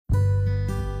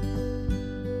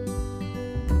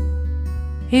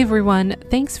Hey everyone,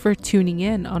 thanks for tuning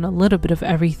in on A Little Bit of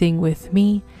Everything with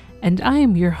me, and I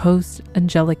am your host,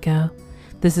 Angelica.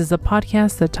 This is a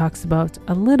podcast that talks about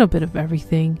a little bit of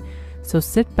everything, so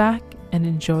sit back and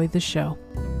enjoy the show.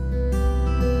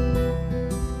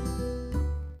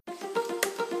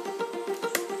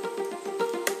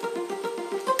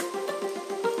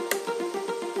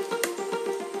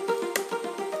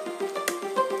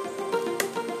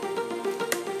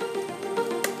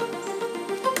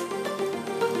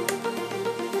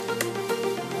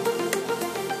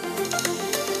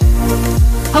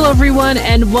 Hello everyone,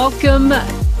 and welcome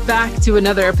back to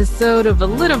another episode of A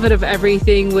Little Bit of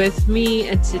Everything with me.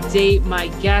 And today my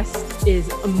guest is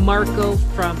Marco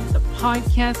from the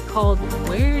podcast called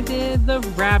Where Did the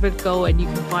Rabbit Go? And you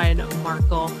can find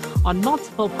Marco on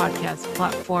multiple podcast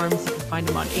platforms. You can find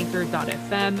him on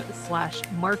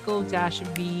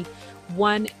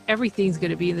anchor.fm/Marco-V1. Everything's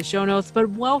going to be in the show notes, but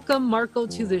welcome Marco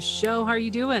to the show. How are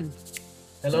you doing?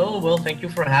 Hello, well, thank you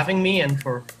for having me and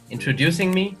for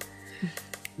introducing me.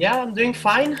 Yeah, I'm doing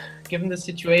fine, given the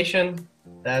situation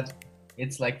that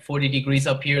it's like 40 degrees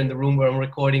up here in the room where I'm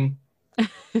recording.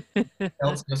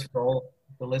 Celsius for all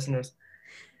the listeners.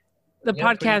 The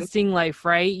podcasting life,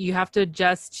 right? You have to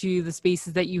adjust to the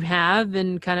spaces that you have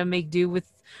and kind of make do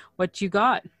with what you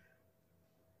got.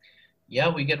 Yeah,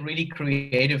 we get really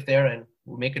creative there and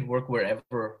we make it work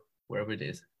wherever it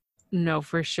is. No,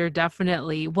 for sure,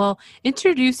 definitely. Well,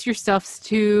 introduce yourselves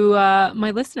to my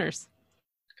listeners.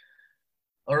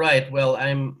 All right. Well,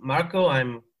 I'm Marco.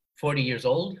 I'm 40 years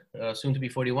old, soon to be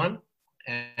 41.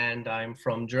 And I'm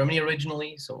from Germany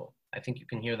originally. So I think you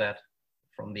can hear that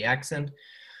from the accent.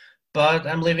 But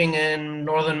I'm living in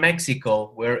northern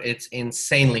Mexico, where it's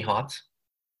insanely hot.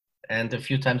 And a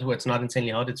few times where it's not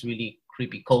insanely hot, it's really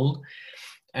creepy cold.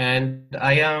 And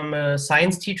I am a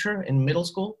science teacher in middle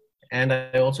school. And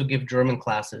I also give German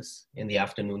classes in the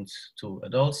afternoons to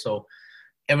adults. So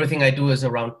everything I do is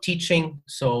around teaching.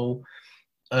 So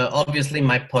obviously,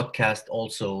 my podcast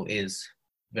also is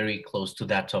very close to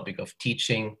that topic of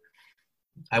teaching.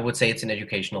 I would say it's an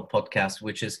educational podcast,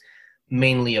 which is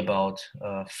mainly about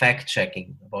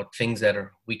fact-checking, about things that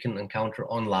we can encounter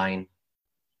online.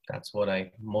 That's what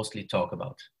I mostly talk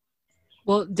about.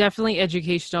 Well, definitely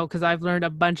educational, because I've learned a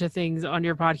bunch of things on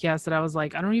your podcast that I was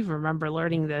like, I don't even remember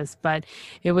learning this, but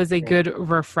it was a good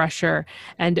refresher.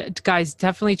 And guys,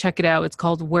 definitely check it out. It's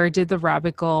called Where Did the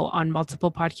Rabbit Go? On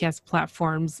multiple podcast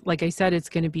platforms. Like I said, it's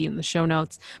going to be in the show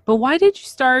notes. But why did you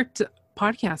start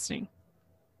podcasting?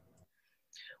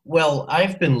 Well,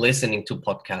 I've been listening to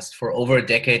podcasts for over a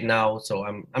decade now, so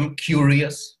I'm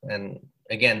curious. And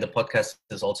again, the podcast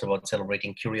is also about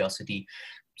celebrating curiosity.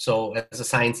 So as a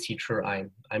science teacher, I'm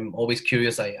always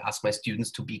curious. I ask my students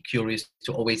to be curious,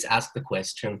 to always ask the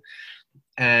question.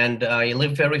 And I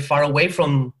live very far away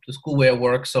from the school where I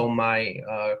work, so my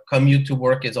commute to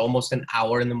work is almost an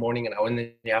hour in the morning, an hour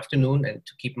in the afternoon. And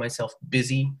to keep myself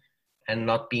busy and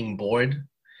not being bored,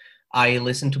 I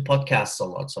listen to podcasts a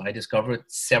lot. So I discovered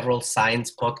several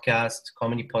science podcasts,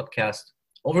 comedy podcasts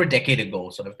over a decade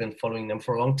ago. So I've been following them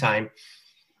for a long time.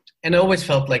 And I always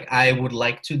felt like I would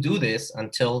like to do this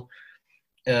until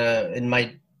in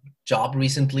my job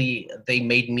recently, they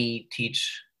made me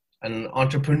teach an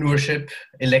entrepreneurship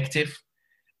elective,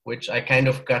 which I kind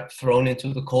of got thrown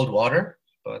into the cold water.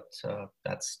 But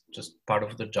that's just part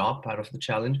of the job, part of the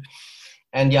challenge.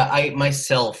 And yeah, I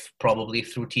myself probably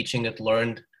through teaching it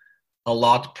learned a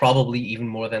lot, probably even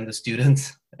more than the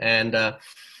students. And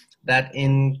that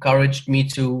encouraged me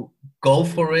to go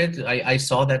for it. I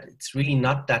saw that it's really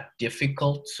not that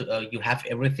difficult. You have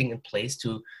everything in place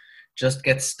to just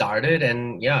get started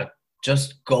and yeah,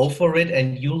 just go for it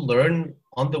and you learn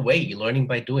on the way. You're learning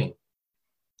by doing.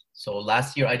 So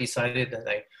last year I decided that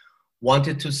I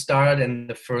wanted to start, and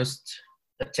the first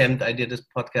attempt I did this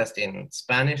podcast in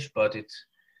Spanish, but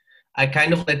I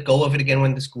kind of let go of it again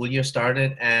when the school year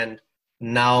started. And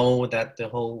now that the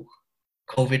whole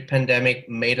COVID pandemic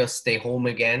made us stay home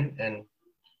again and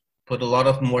put a lot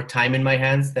of more time in my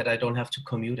hands that I don't have to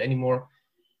commute anymore,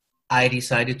 I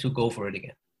decided to go for it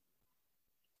again.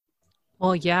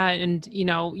 Well, yeah. And,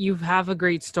 you have a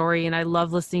great story, and I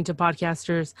love listening to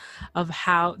podcasters of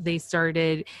how they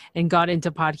started and got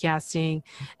into podcasting.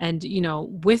 And,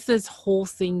 with this whole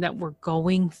thing that we're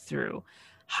going through,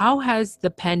 how has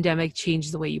the pandemic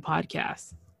changed the way you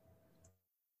podcast?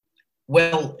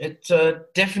 Well, it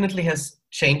definitely has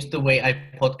changed the way I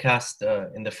podcast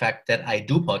in the fact that I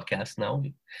do podcast now.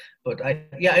 But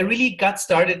I really got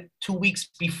started 2 weeks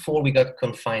before we got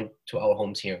confined to our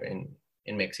homes here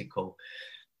in Mexico.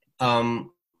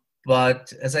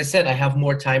 But as I said, I have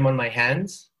more time on my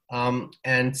hands.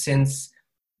 And since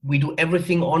we do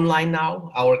everything online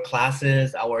now, our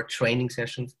classes, our training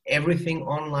sessions, everything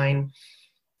online.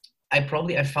 I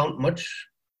found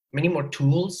many more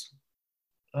tools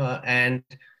and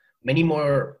many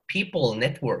more people,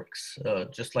 networks,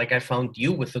 just like I found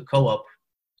you with the co-op.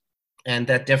 And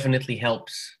that definitely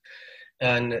helps.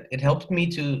 And it helped me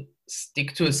to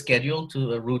stick to a schedule,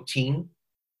 to a routine.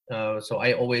 So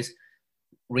I always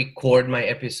record my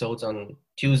episodes on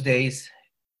Tuesdays,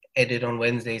 edit on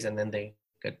Wednesdays, and then they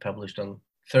get published on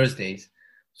Thursdays.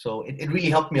 So it really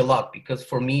helped me a lot, because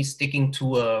for me, sticking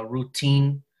to a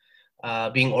routine,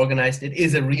 being organized, it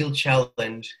is a real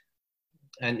challenge.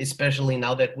 And especially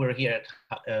now that we're here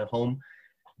at home,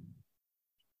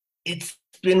 it's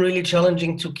been really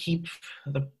challenging to keep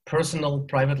the personal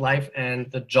private life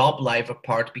and the job life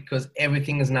apart, because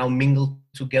everything is now mingled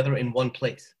together in one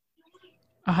place.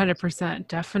 100%,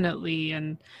 definitely.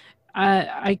 And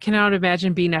I cannot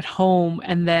imagine being at home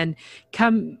and then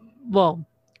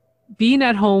being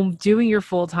at home, doing your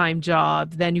full-time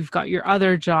job, then you've got your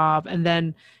other job, and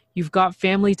then you've got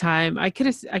family time. I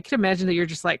could imagine that you're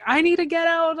just like, I need to get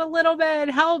out a little bit,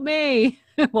 help me.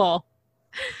 Well,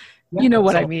 Yeah, you know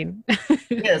what I so mean.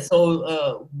 yeah,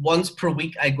 so once per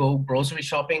week I go grocery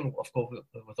shopping, of course,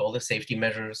 with all the safety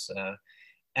measures,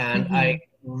 and I Mhm.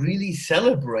 really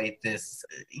celebrate this,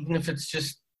 even if it's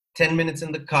just 10 minutes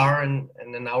in the car and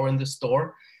an hour in the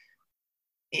store.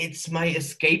 It's my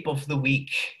escape of the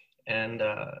week, and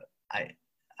I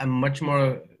I'm much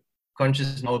more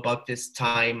conscious now about this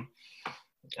time.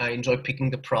 I enjoy picking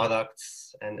the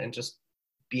products and just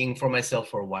being for myself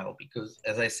for a while, because,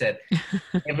 as I said,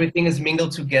 everything is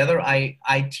mingled together.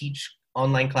 I teach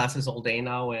online classes all day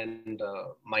now, and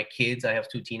my kids, I have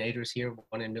two teenagers here,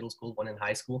 one in middle school, one in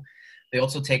high school. They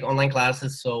also take online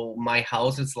classes, so my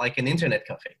house is like an internet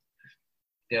cafe.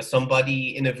 There's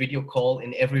somebody in a video call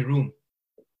in every room.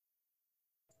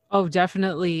 Oh,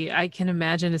 definitely. I can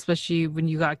imagine, especially when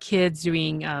you got kids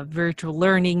doing virtual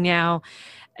learning now.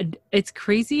 And it's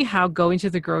crazy how going to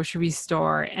the grocery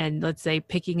store and, let's say,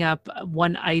 picking up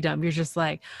one item, you're just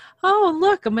like, oh,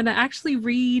 look, I'm going to actually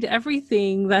read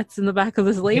everything that's in the back of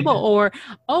this label. Or,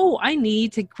 oh, I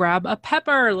need to grab a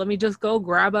pepper. Let me just go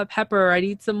grab a pepper. I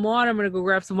need some water. I'm going to go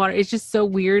grab some water. It's just so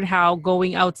weird how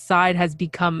going outside has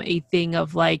become a thing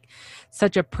of like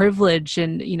such a privilege.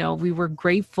 And, we were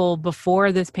grateful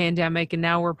before this pandemic, and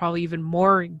now we're probably even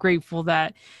more grateful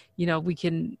that we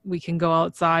can go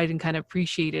outside and kind of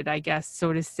appreciate it, I guess,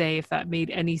 so to say, if that made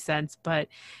any sense. But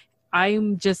I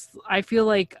feel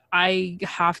like I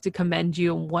have to commend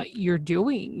you on what you're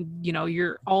doing.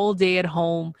 You're all day at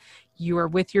home, you are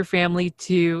with your family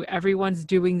too, everyone's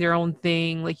doing their own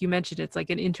thing. Like you mentioned, it's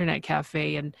like an internet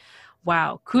cafe. And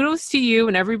wow, kudos to you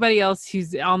and everybody else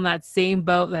who's on that same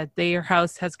boat, that their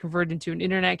house has converted into an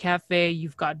internet cafe.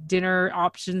 You've got dinner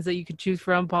options that you could choose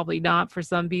from, probably not for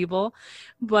some people,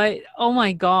 but oh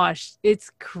my gosh,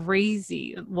 it's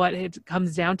crazy what it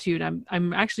comes down to. And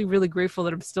I'm actually really grateful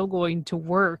that I'm still going to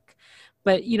work.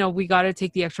 But we got to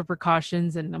take the extra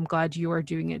precautions, and I'm glad you are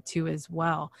doing it too as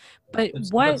well. But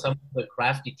It's what what some of the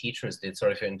crafty teachers did.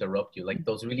 Sorry if I interrupt you. Like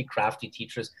those really crafty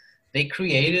teachers, they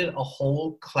created a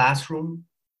whole classroom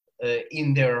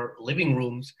in their living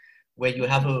rooms, where you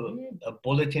have a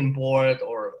bulletin board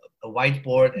or a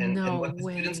whiteboard, and No what the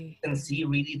students way. can see,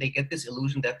 really, they get this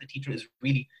illusion that the teacher is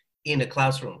really in a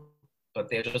classroom, but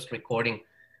they're just recording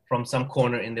from some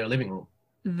corner in their living room.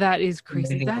 That is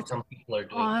crazy. Amazing what That's some people are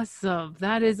doing. awesome.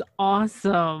 That is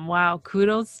awesome. Wow.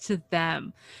 Kudos to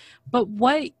them. But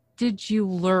what did you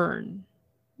learn?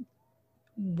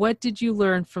 What did you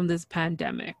learn from this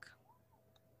pandemic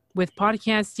with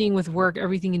podcasting, with work,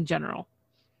 everything in general?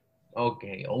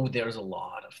 Okay. Oh, there's a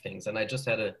lot of things. And I just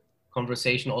had a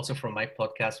conversation also from my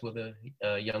podcast with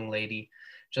a young lady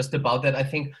just about that. I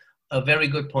think a very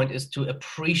good point is to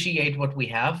appreciate what we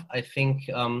have. I think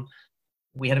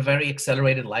we had a very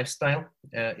accelerated lifestyle,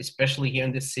 especially here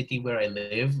in this city where I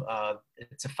live.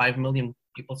 It's a 5 million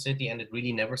people city, and it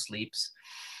really never sleeps.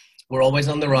 We're always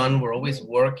on the run. We're always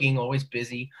working, always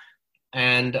busy.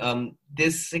 And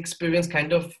this experience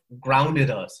kind of grounded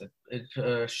us.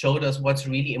 It showed us what's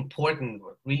really important,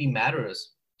 what really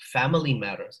matters. Family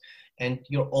matters, and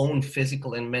your own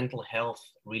physical and mental health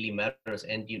really matters,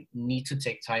 and you need to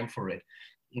take time for it.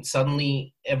 And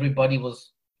suddenly everybody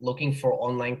was looking for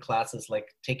online classes, like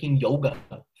taking yoga,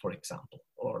 for example,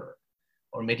 or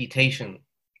meditation,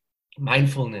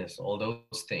 mindfulness, all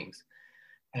those things.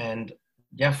 And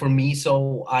yeah, for me,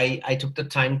 so I took the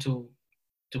time to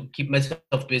keep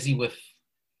myself busy with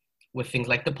things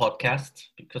like the podcast,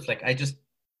 because like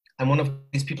I'm one of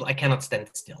these people, I cannot stand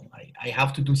still. I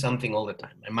have to do something all the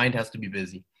time. My mind has to be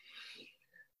busy.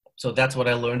 So that's what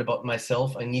I learned about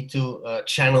myself. I need to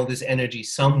channel this energy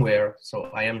somewhere. So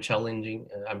I'm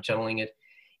channeling it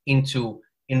into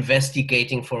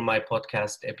investigating for my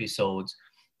podcast episodes,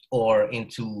 or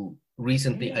into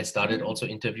recently I started also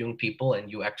interviewing people,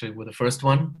 and you actually were the first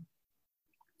one.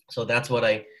 So that's what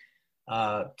I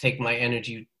take my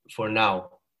energy for now.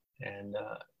 And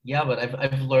yeah, but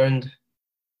I've learned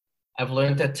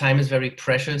that time is very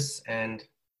precious, and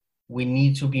we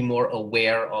need to be more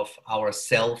aware of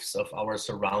ourselves, of our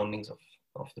surroundings,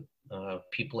 of the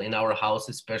people in our house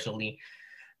especially.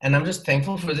 And I'm just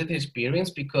thankful for this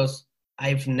experience, because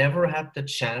I've never had the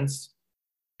chance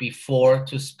before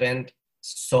to spend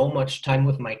so much time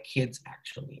with my kids,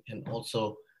 actually, and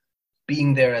also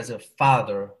being there as a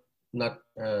father,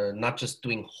 not just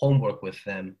doing homework with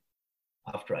them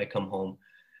after I come home.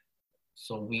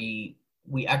 So we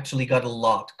actually got a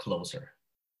lot closer,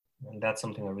 and that's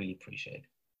something I really appreciate.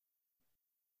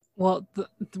 Well,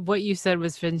 what you said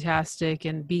was fantastic,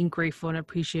 and being grateful and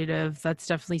appreciative, that's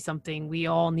definitely something we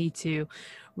all need to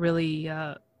really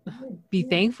be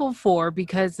thankful for,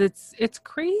 because it's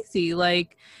crazy.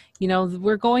 Like,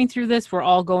 we're going through this, we're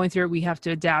all going through it. We have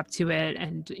to adapt to it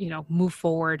and, move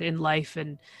forward in life.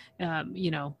 And,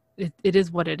 it is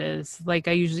what it is. Like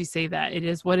I usually say, that it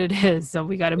is what it is. So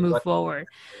we got to move forward.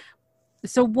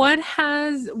 So what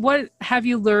have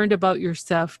you learned about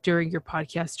yourself during your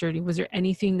podcast journey? Was there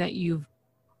anything that you've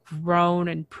grown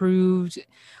and proved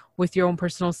with your own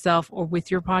personal self or with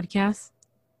your podcast?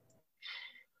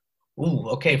 Ooh,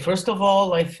 okay. First of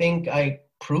all, I think I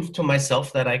proved to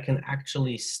myself that I can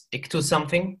actually stick to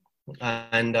something,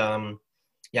 and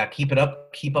keep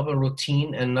up a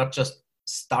routine, and not just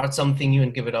start something new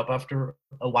and give it up after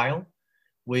a while,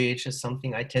 which is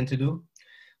something I tend to do.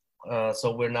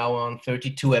 So we're now on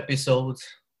 32 episodes,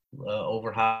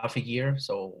 over half a year.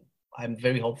 So I'm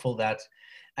very hopeful that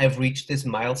I've reached this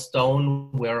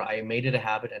milestone where I made it a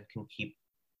habit and can keep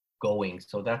going.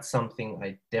 So that's something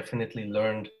I definitely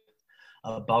learned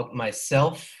about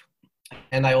myself.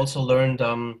 And I also learned,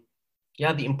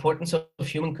 the importance of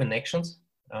human connections.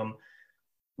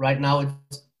 Right now,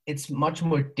 it's much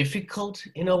more difficult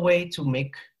in a way to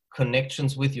make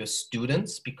connections with your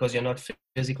students, because you're not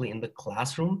physically in the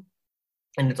classroom.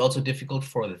 And it's also difficult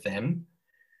for them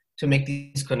to make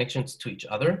these connections to each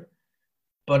other.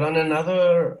 But on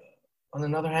another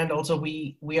hand, also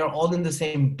we are all in the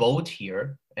same boat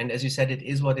here. And as you said, it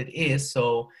is what it is.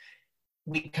 So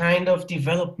we kind of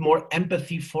developed more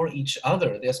empathy for each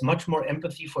other. There's much more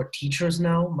empathy for teachers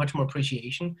now, much more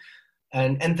appreciation.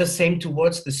 And the same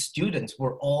towards the students.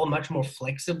 We're all much more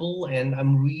flexible, and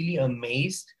I'm really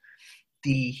amazed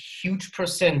the huge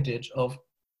percentage of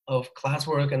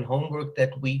classwork and homework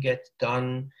that we get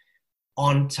done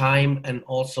on time, and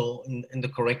also in the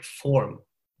correct form.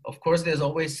 Of course, there's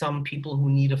always some people who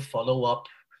need a follow-up,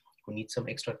 who need some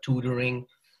extra tutoring,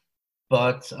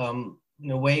 but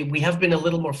in a way, we have been a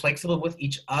little more flexible with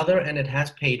each other, and it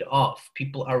has paid off.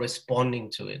 People are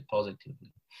responding to it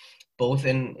positively, both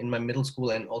in my middle school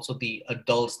and also the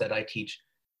adults that I teach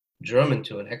German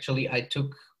to. And actually,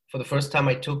 for the first time,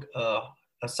 I took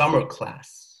a summer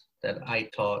class that I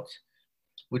taught,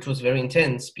 which was very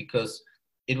intense, because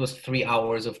it was 3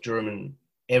 hours of German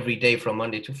every day from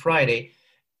Monday to Friday.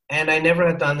 And I never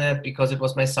had done that because it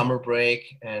was my summer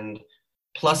break, and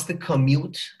plus the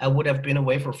commute. I would have been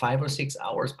away for 5 or 6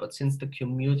 hours, but since the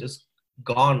commute is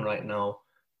gone right now,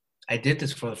 I did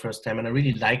this for the first time, and I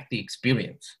really liked the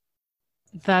experience.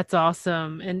 That's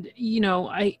awesome. And,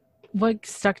 what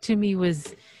stuck to me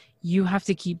was, you have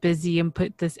to keep busy and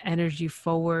put this energy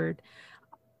forward.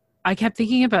 I kept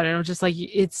thinking about it. I'm just like,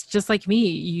 it's just like me.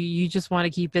 You just want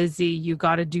to keep busy. You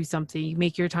got to do something. You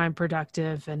make your time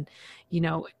productive. And,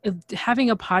 having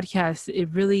a podcast, it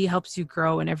really helps you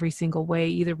grow in every single way,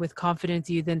 either with confidence,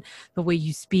 even the way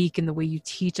you speak and the way you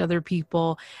teach other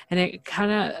people. And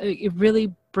it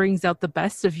really brings out the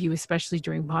best of you, especially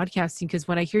during podcasting. Because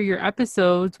when I hear your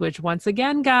episodes, which once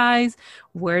again, guys,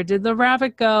 where did the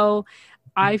rabbit go?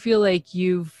 I feel like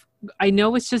I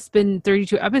know it's just been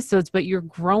 32 episodes, but you're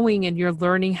growing and you're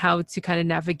learning how to kind of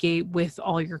navigate with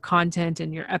all your content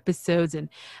and your episodes, and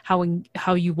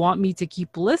how you want me to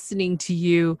keep listening to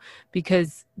you,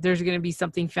 because there's going to be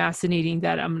something fascinating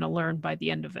that I'm going to learn by the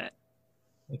end of it.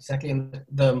 Exactly. And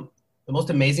the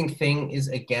most amazing thing is,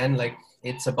 again, like,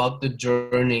 it's about the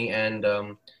journey. And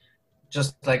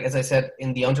just like, as I said,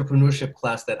 in the entrepreneurship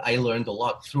class, that I learned a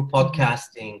lot through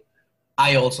podcasting.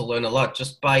 I also learn a lot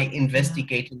just by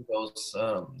investigating those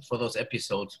for those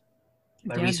episodes,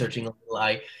 by researching a little.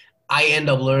 I end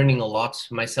up learning a lot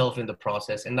myself in the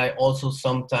process, and I also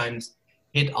sometimes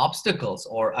hit obstacles,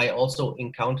 or I also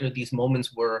encounter these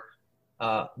moments where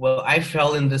well, I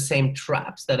fell in the same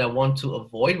traps that I want to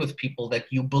avoid with people, that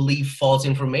you believe false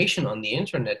information on the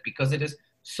internet, because it is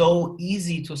so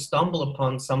easy to stumble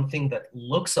upon something that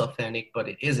looks authentic, but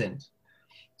it isn't.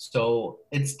 So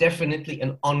it's definitely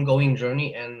an ongoing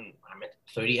journey, and I'm at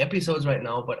 30 episodes right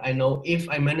now, but I know if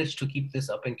I manage to keep this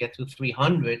up and get to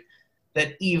 300,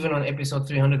 that even on episode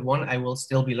 301, I will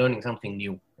still be learning something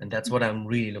new. And that's what I'm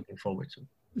really looking forward to.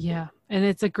 Yeah. And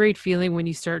it's a great feeling when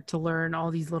you start to learn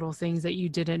all these little things that you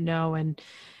didn't know. And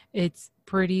it's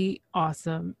pretty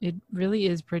awesome. It really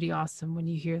is pretty awesome when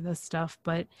you hear this stuff.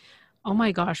 But oh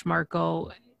my gosh,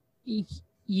 Marco,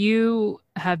 you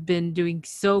have been doing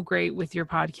so great with your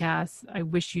podcast. I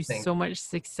wish you so much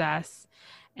success.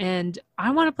 And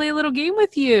I want to play a little game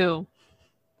with you.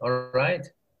 All right.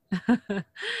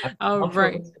 All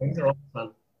right.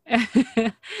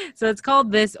 So it's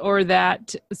called This or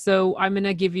That. So I'm going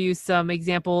to give you some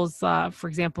examples. For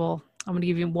example, I'm going to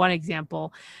give you one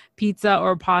example. Pizza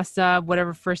or pasta,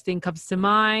 whatever first thing comes to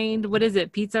mind. What is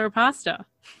it? Pizza or pasta?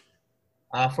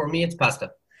 For me, it's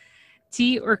pasta.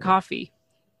 Tea or coffee?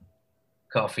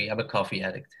 Coffee. I'm a coffee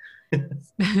addict.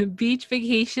 Beach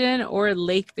vacation or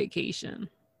lake vacation?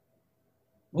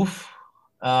 Oof.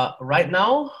 Right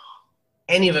now,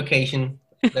 any vacation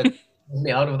that gets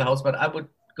me out of the house, but I would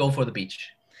go for the beach.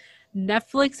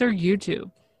 Netflix or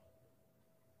YouTube?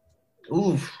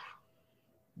 Oof.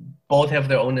 Both have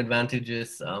their own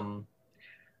advantages.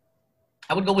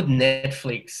 I would go with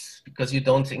Netflix because you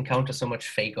don't encounter so much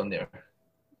fake on there.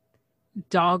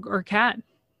 Dog or cat?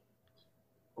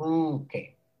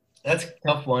 Okay. That's a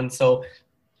tough one. So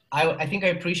I think I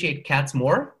appreciate cats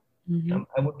more. Mm-hmm.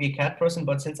 I would be a cat person,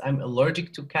 but since I'm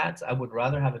allergic to cats, I would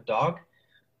rather have a dog.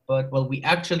 But, well, we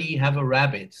actually have a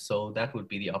rabbit, so that would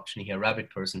be the option here, rabbit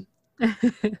person.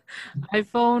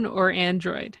 iPhone or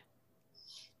Android?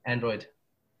 Android.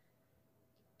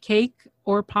 Cake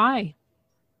or pie?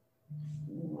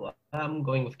 I'm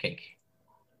going with cake.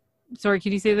 Sorry,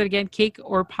 can you say that again? Cake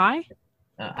or pie?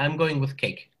 I'm going with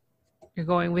cake. You're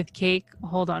going with cake?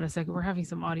 Hold on a second. We're having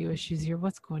some audio issues here.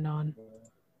 What's going on?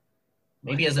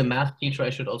 Maybe as a math teacher, I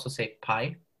should also say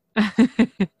pie.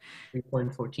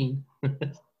 3.14.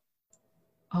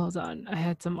 Hold on. I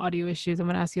had some audio issues. I'm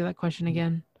going to ask you that question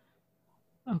again.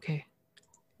 Okay.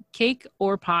 Cake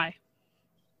or pie?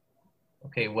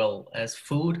 Okay, well, as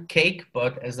food, cake,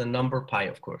 but as a number, pie,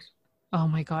 of course. Oh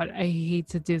my God. I hate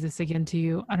to do this again to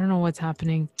you. I don't know what's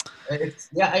happening.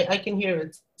 I can hear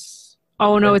it.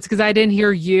 Oh no, it's because I didn't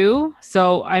hear you.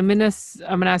 So I'm gonna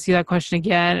ask you that question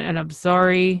again, and I'm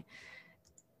sorry.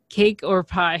 Cake or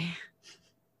pie?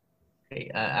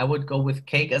 Okay, I would go with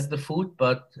cake as the food,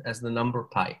 but as the number,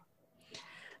 pie.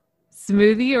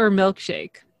 Smoothie or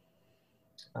milkshake?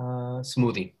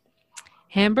 Smoothie.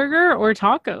 Hamburger or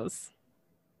tacos?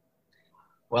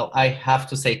 Well, I have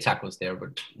to say tacos there,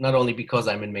 but not only because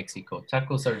I'm in Mexico.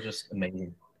 Tacos are just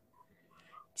amazing.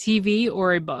 TV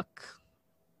or a book?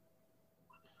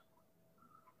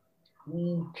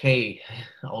 Okay.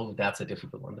 Oh, that's a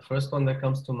difficult one. The first one that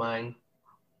comes to mind,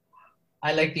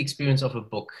 I like the experience of a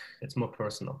book. It's more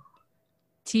personal.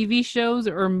 TV shows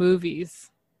or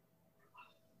movies?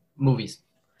 Movies.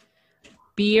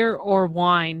 Beer or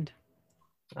wine?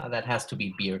 That has to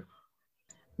be beer.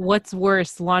 What's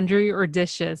worse, laundry or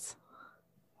dishes?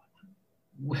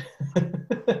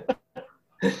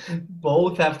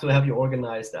 Both have to have you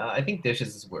organized. I think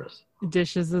dishes is worse.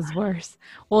 Dishes is worse.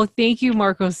 Well, thank you,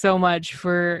 Marco, so much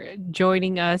for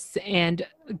joining us. And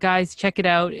guys, check it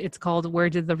out. It's called Where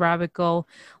Did the Rabbit Go?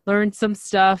 Learn some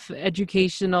stuff,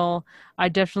 educational. I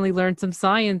definitely learned some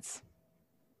science.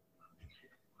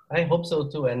 I hope so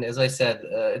too. And as I said,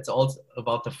 it's all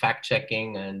about the fact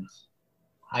checking, and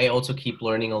I also keep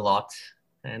learning a lot.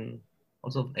 And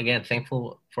also, again,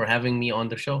 thankful for having me on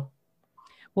the show.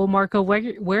 Well, Marco,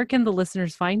 where can the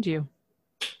listeners find you?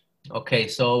 Okay,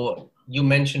 so you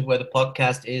mentioned where the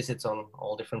podcast is. It's on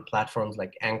all different platforms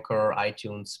like Anchor,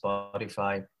 iTunes,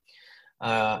 Spotify.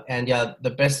 And yeah,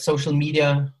 the best social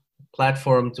media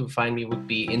platform to find me would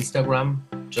be Instagram,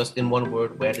 just in one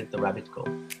word, Where Did the Rabbit Go?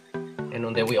 And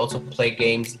on there we also play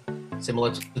games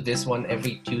similar to this one.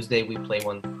 Every Tuesday we play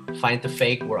one, Find the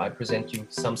Fake, where I present you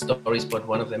some stories, but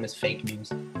one of them is fake news.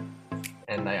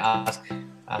 And I ask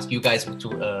you guys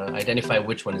to identify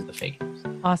which one is the fake news.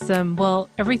 Awesome. Well,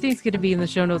 everything's going to be in the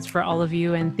show notes for all of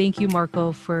you. And thank you,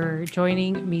 Marco, for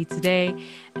joining me today.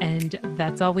 And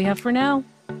that's all we have for now.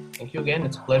 Thank you again.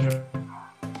 It's a pleasure.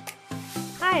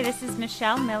 Hi, this is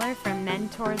Michelle Miller from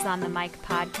Mentors on the Mic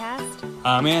podcast.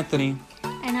 I'm Anthony.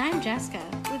 And I'm Jessica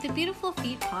with the Beautiful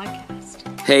Feet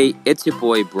podcast. Hey, it's your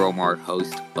boy Bromar,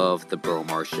 host of The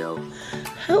Bromar Show.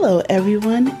 Hello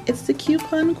everyone, it's the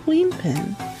Coupon Queen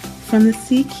Pin from the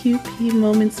CQP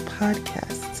Moments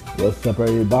podcast. What's up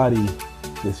everybody?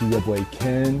 This is your boy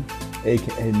Ken,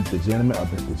 aka The Gentleman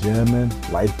of the Gentleman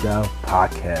Lifestyle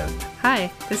Podcast. Hi,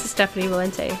 this is Stephanie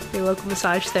Valente, your local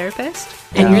massage therapist.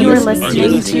 And you are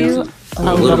listening to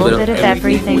A Little Bit of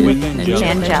Everything with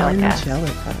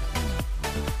Angelica.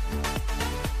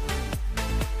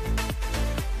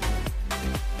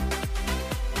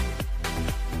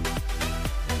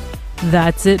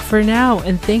 That's it for now,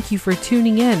 and thank you for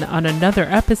tuning in on another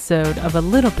episode of A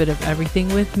Little Bit of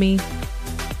Everything with me.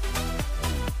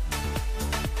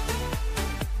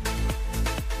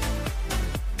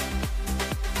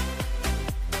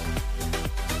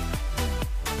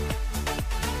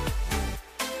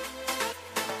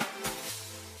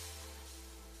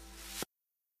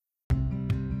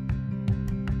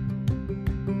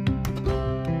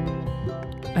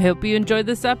 I hope you enjoyed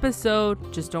this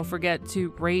episode. Just don't forget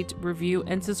to rate, review,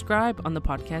 and subscribe on the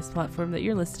podcast platform that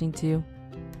you're listening to.